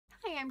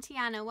I'm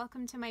Teanna.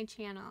 Welcome to my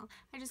channel.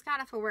 I just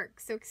got off of work,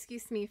 so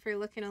excuse me for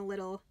looking a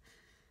little,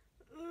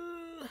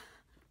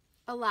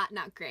 a lot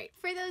not great.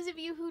 For those of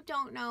you who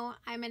don't know,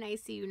 I'm an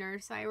ICU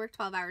nurse, so I work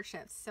 12-hour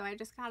shifts. So I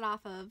just got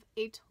off of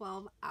a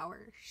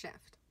 12-hour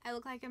shift. I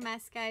look like a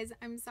mess, guys.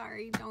 I'm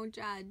sorry. Don't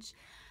judge.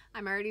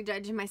 I'm already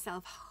judging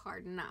myself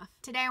hard enough.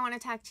 Today I want to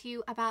talk to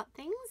you about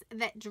things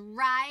that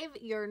drive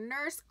your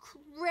nurse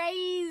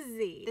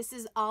crazy. This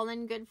is all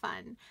in good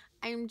fun.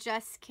 I'm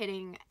just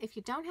kidding. If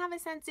you don't have a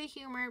sense of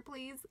humor,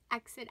 please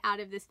exit out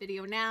of this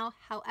video now.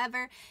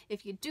 However,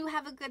 if you do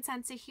have a good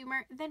sense of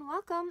humor, then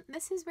welcome.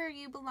 This is where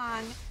you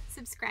belong.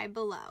 Subscribe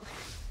below.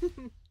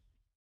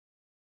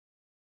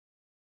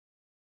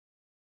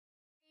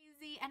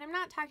 And I'm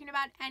not talking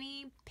about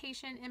any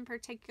patient in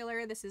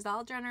particular. This is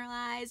all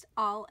generalized,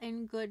 all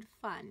in good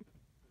fun.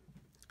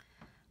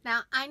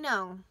 Now, I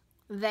know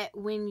that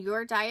when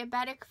your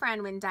diabetic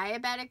friend, when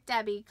Diabetic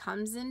Debbie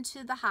comes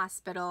into the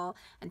hospital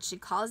and she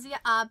calls you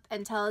up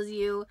and tells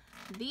you,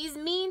 these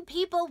mean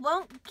people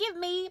won't give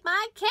me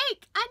my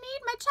cake. I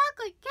need my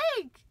chocolate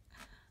cake.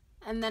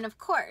 And then, of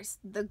course,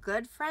 the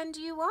good friend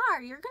you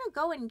are, you're going to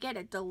go and get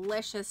a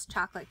delicious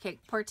chocolate cake.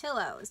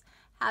 Portillo's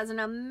has an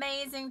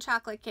amazing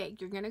chocolate cake.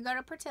 You're going to go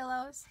to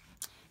Portillo's.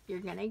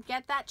 You're going to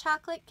get that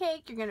chocolate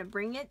cake. You're going to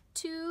bring it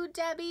to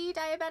Debbie,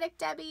 Diabetic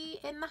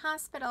Debbie, in the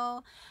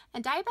hospital.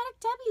 And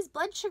Diabetic Debbie's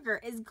blood sugar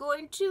is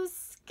going to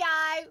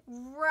skyrocket.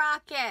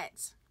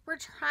 We're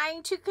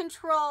trying to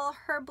control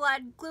her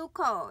blood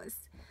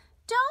glucose.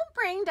 Don't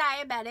bring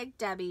Diabetic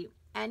Debbie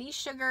any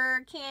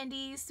sugar,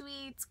 candy,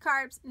 sweets,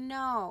 carbs.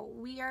 No,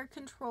 we are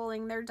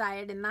controlling their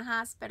diet in the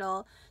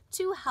hospital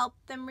to help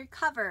them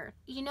recover.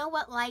 You know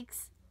what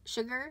likes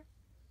sugar?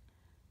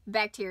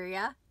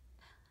 Bacteria.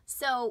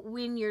 So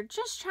when you're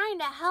just trying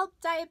to help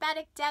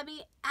Diabetic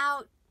Debbie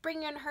out,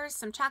 bringing her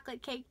some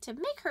chocolate cake to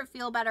make her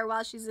feel better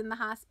while she's in the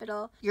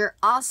hospital, you're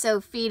also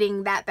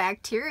feeding that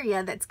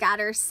bacteria that's got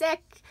her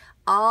sick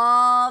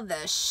all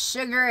the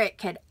sugar it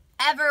could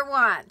ever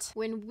want.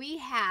 When we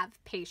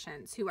have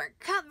patients who are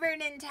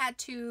covered in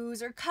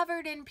tattoos or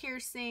covered in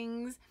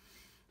piercings,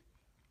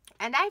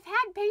 and I've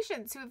had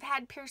patients who have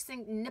had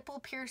nipple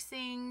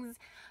piercings,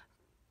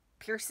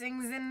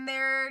 piercings in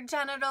their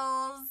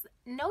genitals.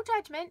 No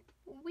judgment.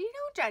 We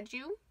don't judge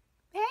you.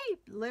 Hey,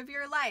 live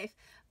your life.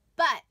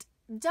 But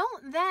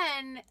don't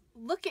then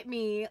look at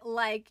me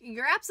like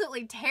you're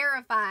absolutely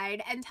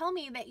terrified and tell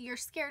me that you're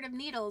scared of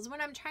needles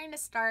when I'm trying to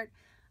start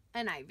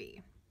an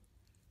IV.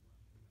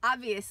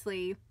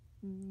 Obviously,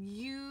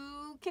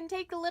 you can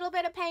take a little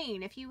bit of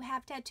pain. If you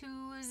have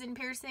tattoos and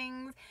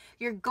piercings,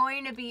 you're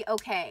going to be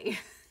okay.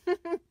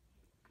 But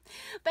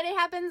it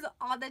happens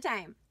all the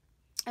time.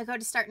 I go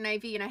to start an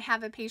IV and I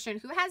have a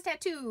patient who has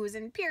tattoos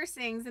and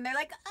piercings and they're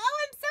like, oh,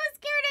 I'm so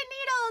scared of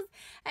needles.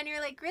 And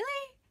you're like,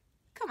 really?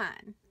 Come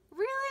on,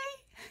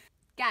 really?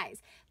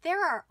 Guys,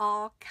 there are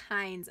all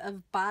kinds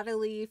of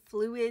bodily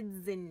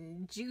fluids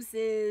and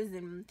juices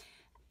and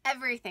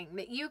everything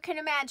that you can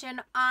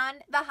imagine on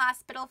the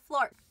hospital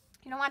floor.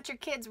 You don't want your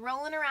kids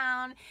rolling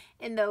around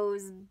in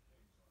those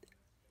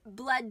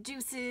blood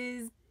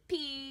juices,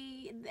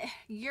 pee,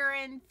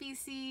 urine,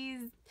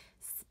 feces,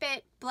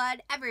 spit,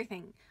 blood,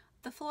 everything.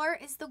 The floor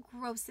is the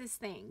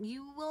grossest thing.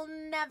 You will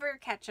never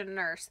catch a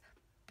nurse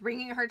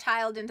bringing her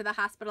child into the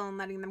hospital and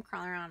letting them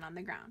crawl around on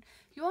the ground.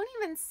 You won't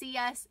even see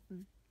us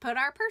put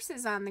our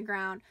purses on the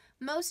ground.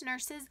 Most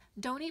nurses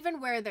don't even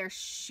wear their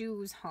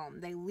shoes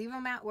home. They leave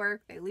them at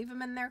work. They leave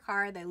them in their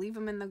car. They leave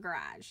them in the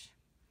garage.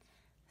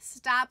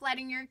 Stop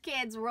letting your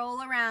kids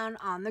roll around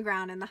on the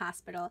ground in the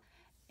hospital.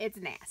 It's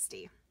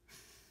nasty.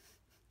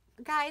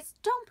 Guys,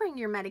 don't bring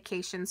your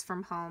medications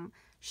from home.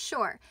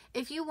 Sure,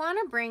 if you want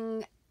to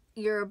bring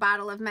your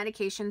bottle of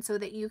medication so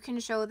that you can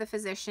show the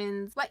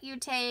physicians what you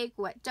take,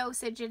 what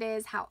dosage it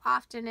is, how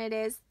often it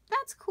is,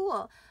 that's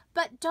cool.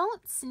 But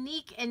don't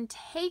sneak and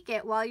take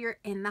it while you're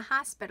in the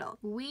hospital.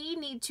 We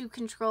need to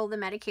control the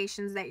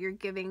medications that you're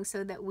giving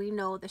so that we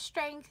know the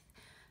strength,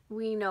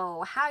 we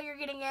know how you're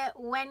getting it,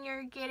 when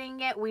you're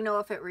getting it, we know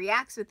if it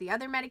reacts with the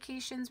other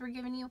medications we're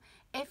giving you.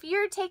 If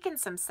you're taking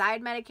some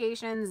side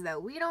medications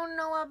that we don't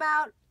know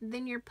about,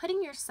 then you're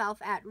putting yourself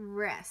at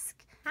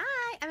risk.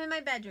 Hi, I'm in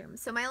my bedroom,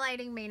 so my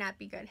lighting may not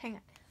be good. Hang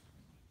on.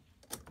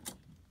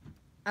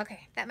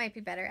 Okay, that might be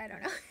better. I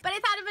don't know. But I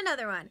thought of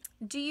another one.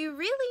 Do you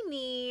really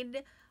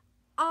need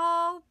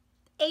all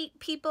 8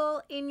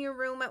 people in your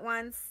room at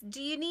once?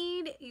 Do you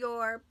need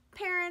your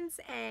parents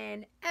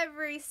and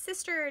every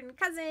sister and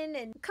cousin?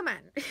 And come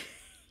on.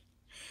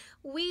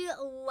 We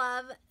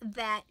love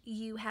that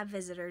you have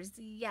visitors.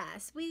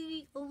 Yes,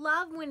 we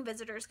love when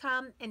visitors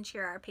come and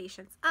cheer our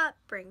patients up,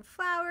 bring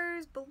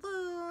flowers,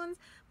 balloons.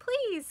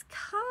 Please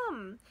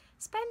come.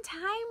 Spend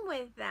time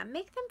with them.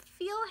 Make them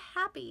feel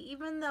happy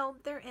even though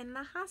they're in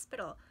the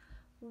hospital.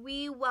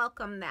 We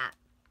welcome that.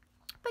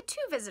 But 2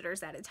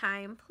 visitors at a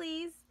time,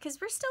 please, because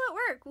we're still at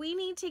work. We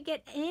need to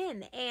get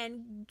in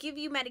and give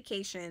you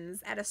medications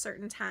at a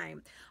certain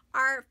time.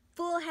 Our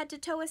full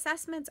head-to-toe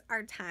assessments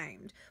are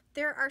timed.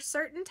 There are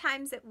certain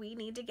times that we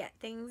need to get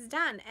things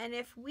done. And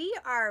if we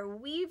are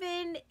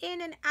weaving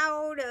in and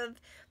out of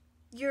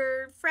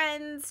your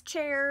friends'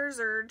 chairs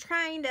or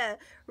trying to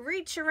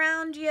reach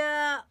around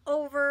you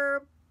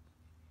over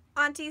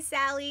Auntie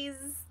Sally's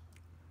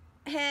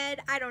head.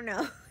 I don't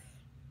know.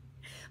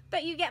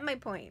 But you get my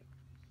point.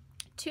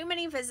 Too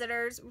many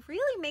visitors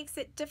really makes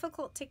it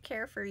difficult to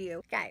care for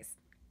you. Guys,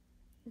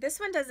 this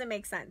one doesn't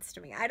make sense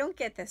to me. I don't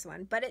get this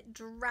one, but it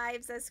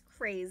drives us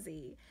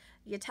crazy.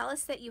 You tell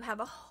us that you have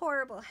a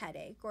horrible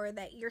headache or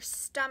that your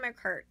stomach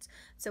hurts.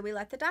 So we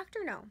let the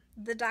doctor know.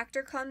 The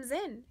doctor comes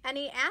in and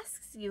he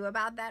asks you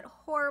about that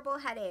horrible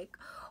headache,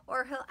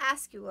 or he'll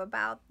ask you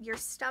about your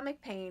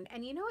stomach pain.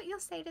 And you know what you'll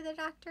say to the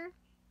doctor?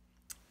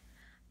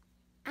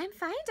 I'm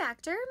fine,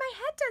 doctor. My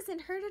head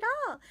doesn't hurt at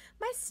all.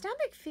 My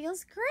stomach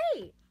feels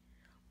great.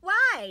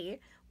 Why?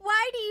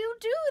 Why do you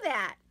do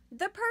that?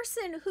 The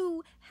person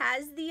who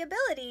has the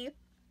ability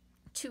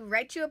to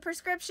write you a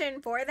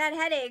prescription for that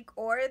headache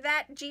or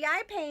that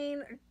GI pain,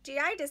 or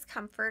GI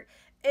discomfort,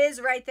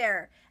 is right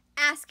there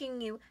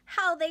asking you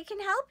how they can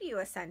help you,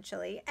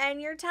 essentially.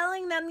 And you're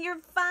telling them you're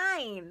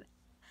fine.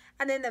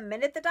 And then the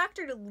minute the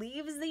doctor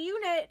leaves the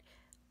unit,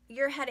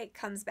 your headache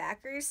comes back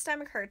or your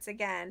stomach hurts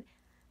again.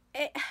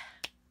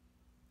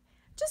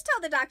 Just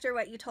tell the doctor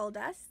what you told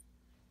us.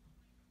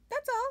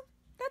 That's all.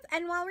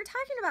 And while we're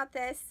talking about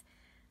this,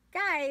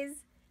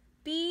 guys,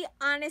 be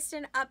honest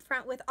and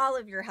upfront with all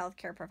of your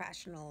healthcare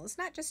professionals,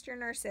 not just your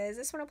nurses.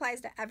 This one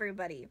applies to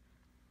everybody.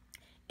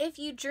 If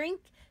you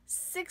drink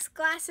 6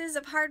 glasses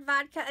of hard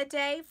vodka a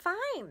day,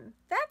 fine.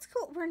 That's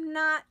cool. We're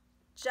not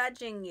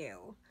judging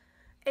you.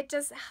 It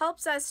just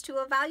helps us to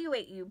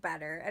evaluate you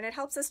better, and it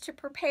helps us to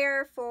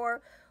prepare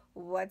for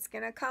what's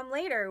going to come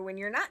later when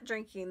you're not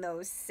drinking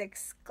those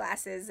 6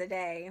 glasses a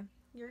day.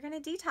 You're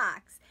going to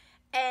detox.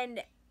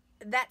 And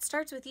that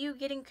starts with you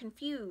getting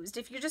confused.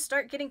 If you just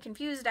start getting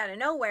confused out of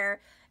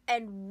nowhere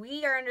and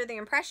we are under the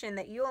impression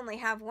that you only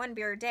have 1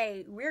 beer a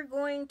day, we're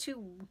going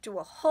to do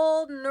a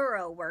whole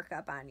neuro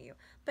workup on you.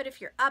 But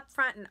if you're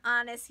upfront and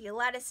honest, you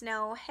let us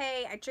know,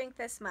 hey, I drink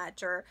this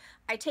much, or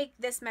I take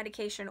this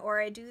medication, or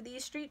I do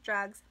these street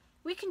drugs,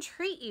 we can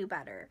treat you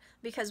better.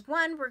 Because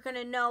 1, we're going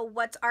to know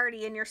what's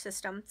already in your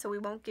system, so we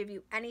won't give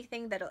you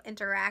anything that'll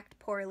interact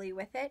poorly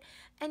with it.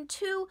 And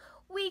 2,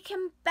 we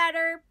can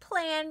better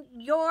plan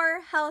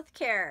your health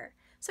care.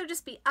 So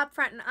just be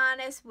upfront and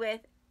honest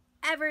with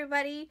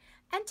everybody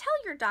and tell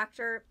your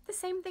doctor the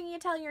same thing you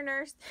tell your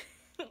nurse.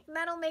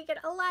 That'll make it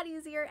a lot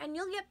easier and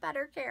you'll get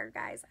better care,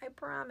 guys. I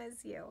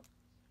promise you.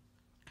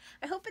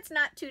 I hope it's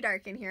not too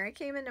dark in here. I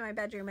came into my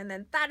bedroom and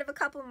then thought of a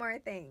couple more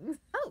things.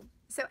 Oh,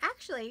 so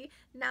actually,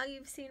 now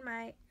you've seen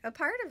a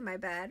part of my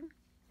bed,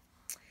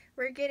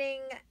 we're getting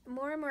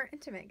more and more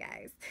intimate,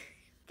 guys.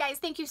 Guys,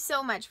 thank you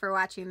so much for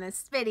watching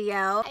this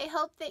video. I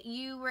hope that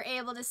you were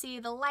able to see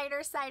the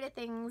lighter side of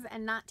things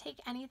and not take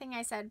anything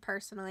I said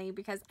personally,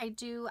 because I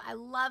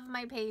love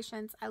my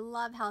patients. I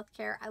love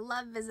healthcare. I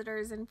love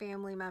visitors and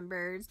family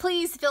members.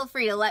 Please feel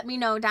free to let me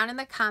know down in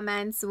the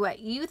comments what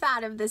you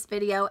thought of this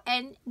video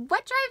and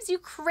what drives you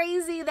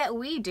crazy that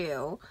we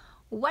do.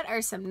 What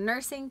are some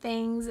nursing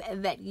things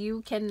that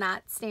you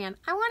cannot stand?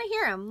 I want to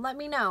hear them. Let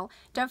me know.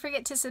 Don't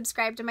forget to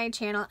subscribe to my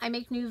channel. I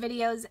make new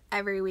videos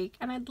every week,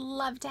 and I'd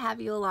love to have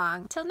you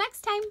along. Till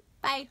next time,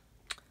 bye.